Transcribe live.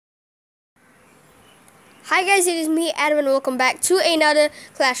Hi guys, it is me Adam and welcome back to another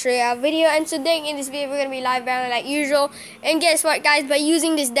Clash Royale video. And today in this video we're going to be live battling like usual. And guess what guys, by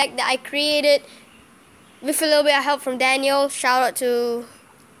using this deck that I created with a little bit of help from Daniel, shout out to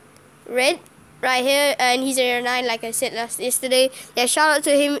Red right here, and he's a 9 like I said yesterday. Yeah, shout out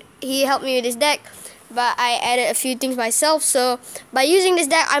to him, he helped me with this deck, but I added a few things myself. So by using this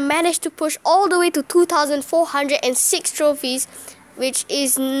deck I managed to push all the way to 2,406 trophies, which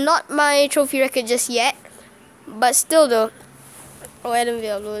is not my trophy record just yet. But still though, oh, I didn't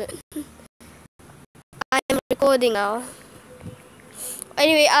upload it. I am recording now.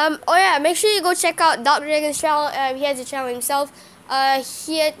 Anyway, oh yeah, make sure you go check out Dark Dragon's channel. He has a channel himself. Now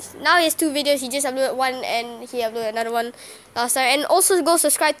he has 2 videos. He just uploaded one and he uploaded another one last time. And also go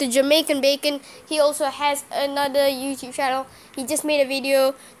subscribe to Jamaican Bacon. He also has another YouTube channel. He just made a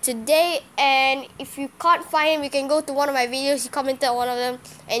video today, and if you can't find him, you can go to one of my videos. He commented on one of them,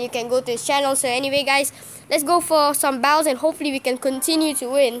 and you can go to his channel. So anyway, guys, let's go for some battles, and hopefully we can continue to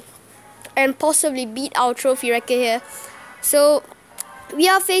win and possibly beat our trophy record here. So we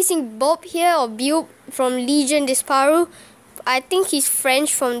are facing Bob here, or Bube from Legion Disparu. I think he's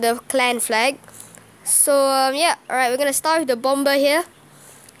French from the clan flag. So yeah, alright, we're gonna start with the Bomber here.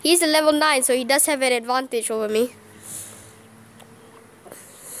 He's a level 9, so he does have an advantage over me.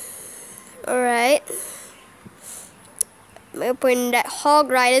 Alright, I'm gonna put in that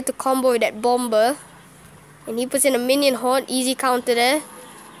Hog Rider to combo with that Bomber, and he puts in a minion horde. Easy counter there.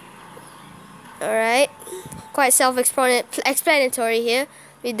 Alright, quite self-explanatory here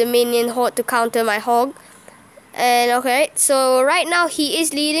with the minion horde to counter my Hog. And okay, so right now he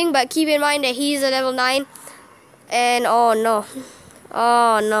is leading, but keep in mind that he is a level 9. And oh no,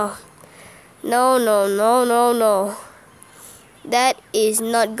 no, that is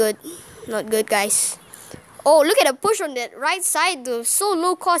not good. Not good, guys. Oh, look at the push on that right side though. So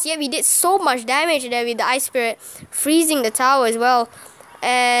low cost, yet we did so much damage there with the Ice Spirit, freezing the tower as well.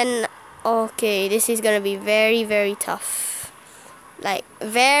 And okay, this is gonna be very, very tough. Like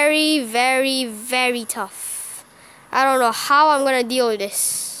very, very, very tough. I don't know how I'm gonna deal with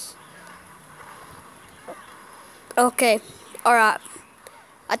this. Okay, alright.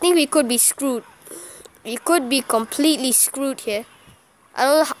 I think we could be screwed. We could be completely screwed here.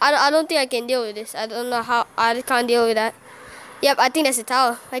 I don't think I can deal with this. I don't know how. I can't deal with that. Yep, I think that's a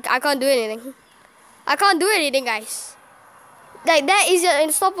tower. Like, I can't do anything. I can't do anything, guys. Like, that is an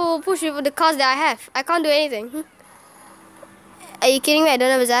unstoppable push with the cards that I have. I can't do anything. Are you kidding me? I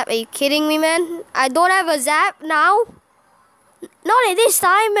don't have a zap. Are you kidding me, man? I don't have a zap now? Not at this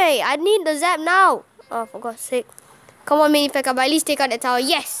time, mate. I need the zap now. Oh, for God's sake. Come on, Mini P.E.K.K.A, but at least take out that tower.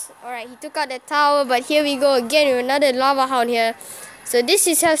 Yes! Alright, he took out that tower, but here we go again with another Lava Hound here. So this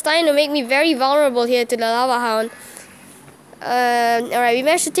is starting to make me very vulnerable here to the Lava Hound. Alright, we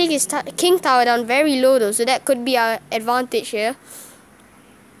managed to take his King Tower down very low though, so that could be our advantage here.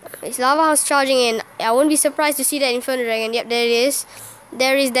 His Lava Hound's charging in. I won't be surprised to see that Inferno Dragon. Yep, there it is.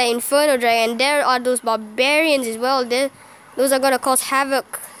 There is the Inferno Dragon. There are those Barbarians as well. Those are gonna cause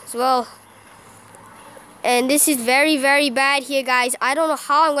havoc as well. And this is very, very bad here, guys. I don't know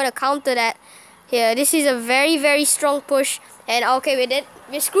how I'm gonna counter that here. This is a very, very strong push. And okay, with it,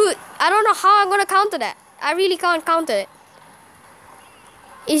 we're screwed. I don't know how I'm gonna counter that. I really can't counter it.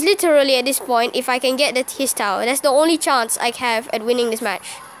 It's literally at this point, if I can get his tower, that's the only chance I have at winning this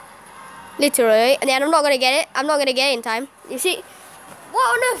match. Literally. And then I'm not gonna get it. I'm not gonna get it in time. You see? What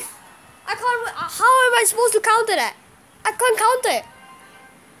on earth? I can't. How am I supposed to counter that? I can't counter it.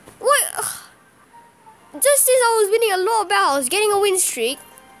 What? Just as I was winning a lot of battles, getting a win streak.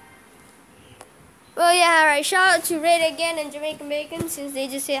 Well, yeah, alright. Shout out to Red again and Jamaican Bacon, since they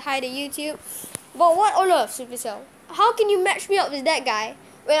just said hi to YouTube. But what on earth, Supercell? How can you match me up with that guy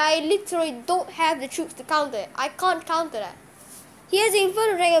when I literally don't have the troops to counter it? I can't counter that. He has the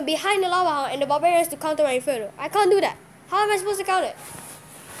Inferno Dragon behind the Lava Hound and the Barbarians to counter my Inferno. I can't do that. How am I supposed to counter it?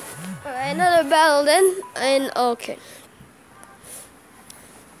 Alright, another battle then. And okay.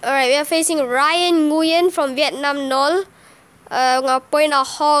 Alright, we are facing Ryan Nguyen from Vietnam Nol. I'm gonna point our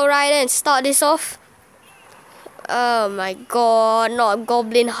Hog Rider and start this off. Oh my god, not a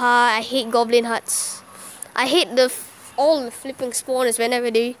Goblin Hut. I hate Goblin Huts. I hate all the flipping spawners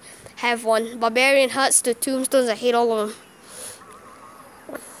whenever they have one. Barbarian Huts, the Tombstones, I hate all of them.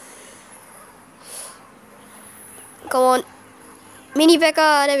 Come on. Mini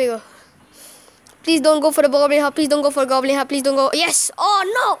P.E.K.K.A, there we go. Please don't go for the Goblin Hut. Please don't go for the Goblin Hut. Please don't go. Yes! Oh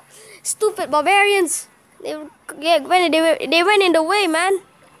no! Stupid Barbarians. They went in the way, man.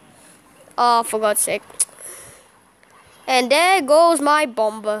 Oh, for God's sake. And there goes my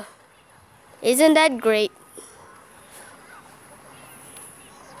Bomber. Isn't that great?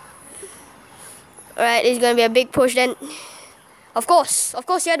 Alright, it's gonna be a big push then. Of course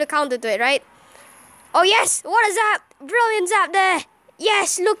you have to counter to it, right? Oh yes, what a zap! Brilliant zap there!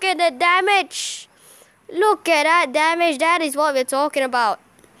 Yes, look at the damage! Look at that damage, that is what we're talking about.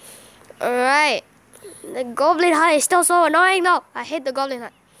 Alright. The Goblin Hut is still so annoying though. I hate the Goblin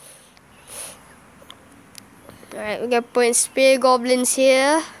Hut. Alright, we're gonna put in Spear Goblins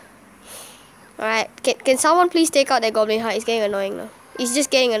here. Alright, can someone please take out that Goblin Hut? It's getting annoying now. It's just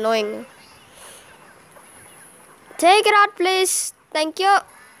getting annoying now. Take it out, please. Thank you.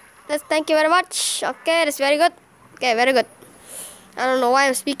 Thank you very much. Okay, that's very good. Okay, very good. I don't know why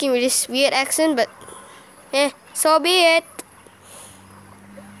I'm speaking with this weird accent, but so be it.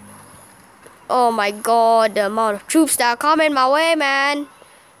 Oh my god, the amount of troops that are coming my way, man.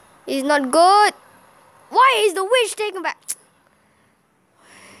 It's not good. Why is the witch taken back?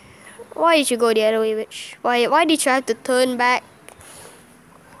 Why did you go the other way, witch? Why did you have to turn back?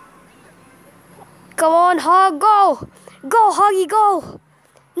 Come on, Hog, go! Go, Hoggy, go!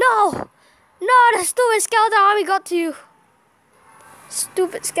 No! No, the stupid skeleton army got to you.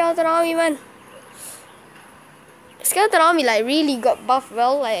 Stupid skeleton army, man. Skeleton army like really got buffed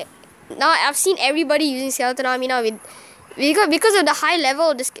well. Like now I've seen everybody using skeleton army now because of the high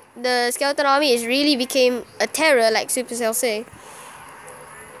level. The skeleton army is really became a terror, like Supercell say.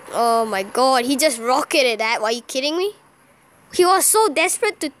 Oh my god, he just rocketed that. Are you kidding me? He was so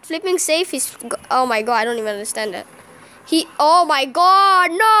desperate to flipping save his. Oh my god, I don't even understand that. Oh my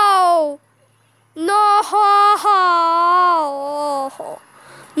god, no! No!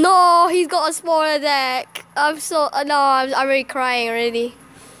 No, he's got a smaller deck. I'm already crying already.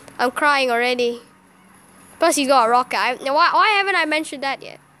 I'm crying already. Plus he's got a rocket. Why haven't I mentioned that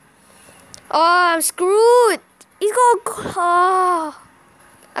yet? Oh, I'm screwed. He's got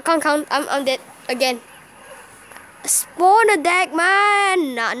I can't count. I'm dead again. Spawner deck,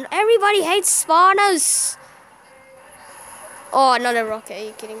 man. Everybody hates spawners. Oh, another rocket. Are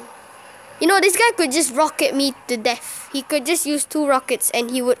you kidding me? You know, this guy could just rocket me to death. He could just use 2 rockets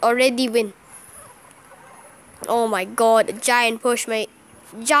and he would already win. Oh my god, a giant push, mate.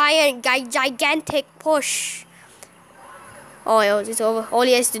 Gigantic push. Oh, it's over. All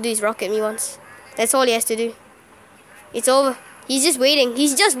he has to do is rocket me once. That's all he has to do. It's over. He's just waiting.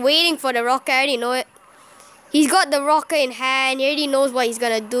 He's just waiting for the rocket. I already know it. He's got the rocket in hand. He already knows what he's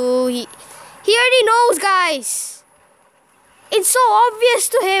gonna do. He already knows, guys. It's so obvious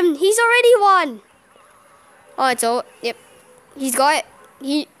to him. He's already won. Oh, it's over. Yep. He's got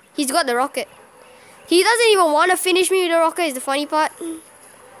it. He's got the rocket. He doesn't even want to finish me with the rocket, is the funny part.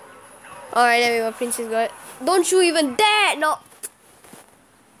 Alright, there we go. Princess got it. Don't you even dare! No.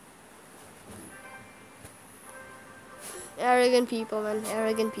 Arrogant people, man.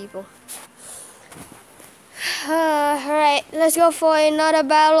 Arrogant people. Alright, let's go for another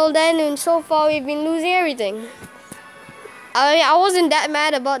battle then. And so far, we've been losing everything. I mean, I wasn't that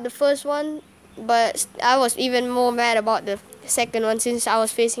mad about the first one, but I was even more mad about the second one since I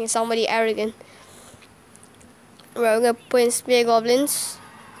was facing somebody arrogant. Right, we're gonna put in Spear Goblins.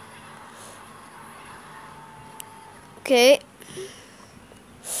 Okay.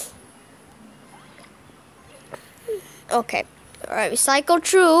 Okay. Alright, we cycle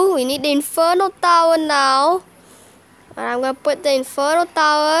through. We need the Inferno Tower now. And I'm gonna put the Inferno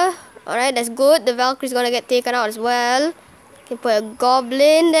Tower. Alright, that's good. The Valkyrie's gonna get taken out as well. Can put a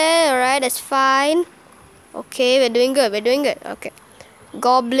Goblin there. Alright, that's fine. Okay, we're doing good. We're doing good. Okay.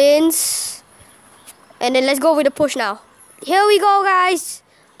 Goblins. And then let's go with the push now. Here we go, guys.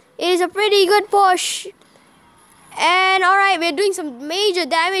 It is a pretty good push. And alright, we're doing some major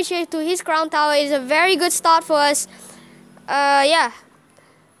damage here to his crown tower. It's a very good start for us. Yeah.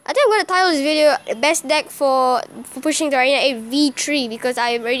 I think I'm going to title this video Best Deck for pushing the Arena 8 V3 because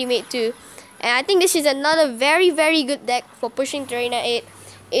I already made 2. And I think this is another very, very good deck for pushing to Arena 8.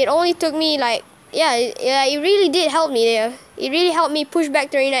 It only took me like, it really did help me there. It really helped me push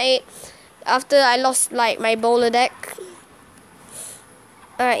back to Arena 8 after I lost like my bowler deck.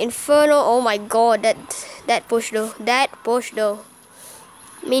 Alright, Inferno. Oh my god, that push though. That push though.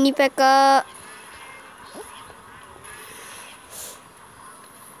 Mini P.E.K.K.A.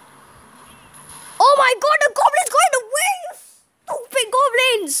 Oh my god, the goblins go in the way! Stupid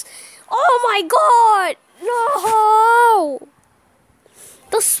goblins! Oh my god! No!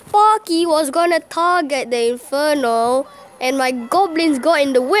 The Sparky was gonna target the Inferno and my goblins got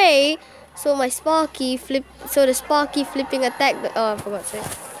in the way. So the Sparky flipping attacked the... Oh, I forgot to say.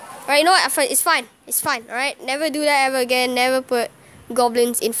 Alright, you know what? It's fine. It's fine, alright? Never do that ever again. Never put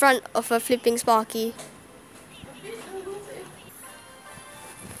goblins in front of a flipping Sparky.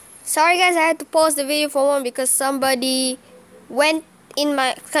 Sorry guys, I had to pause the video for one because somebody went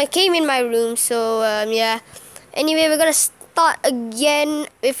came in my room. So yeah. Anyway, we're gonna start again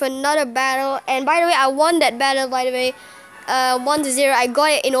with another battle. And by the way, I won that battle. By the way, 1-0. I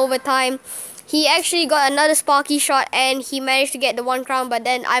got it in overtime. He actually got another Sparky shot, and he managed to get the 1 crown. But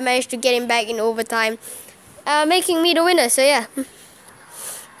then I managed to get him back in overtime, making me the winner. So yeah.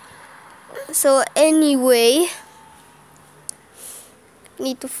 So anyway,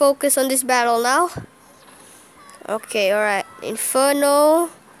 need to focus on this battle now. Okay, alright. Inferno.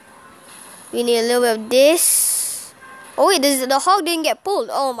 We need a little bit of this. Oh wait, the hog didn't get pulled.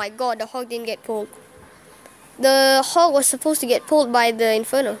 Oh my god, the hog didn't get pulled. The hog was supposed to get pulled by the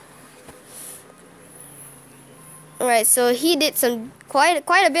Inferno. Alright, so he did some quite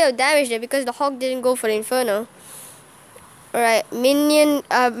a bit of damage there because the hog didn't go for the Inferno. Alright,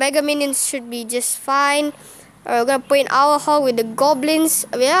 Mega Minions should be just fine. Alright, we're gonna put in our hog with the goblins.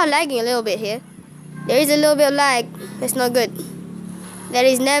 We are lagging a little bit here. There is a little bit of lag. That's not good. That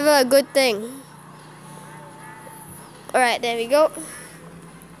is never a good thing. Alright, there we go.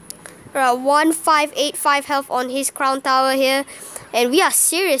 Alright, 1585 health on his crown tower here. And we are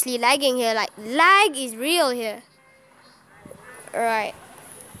seriously lagging here. Like, lag is real here. Alright.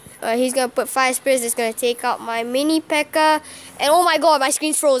 He's gonna put 5 spirits. It's gonna take out my mini P.E.K.K.A. And oh my god, my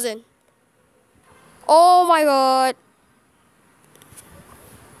screen's frozen. Oh my god.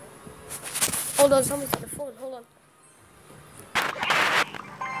 Hold on, someone's on the phone. Hold on.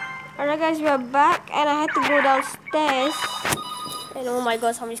 Alright guys, we are back and I had to go downstairs. And oh my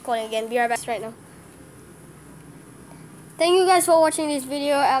god, somebody's calling again. Be right back right now. Thank you guys for watching this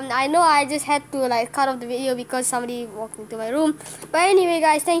video. I know I just had to like cut off the video because somebody walked into my room. But anyway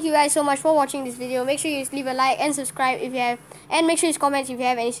guys, thank you guys so much for watching this video. Make sure you leave a like and subscribe if you have. And make sure you comment if you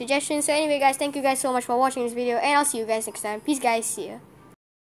have any suggestions. So anyway guys, thank you guys so much for watching this video. And I'll see you guys next time. Peace guys, see ya.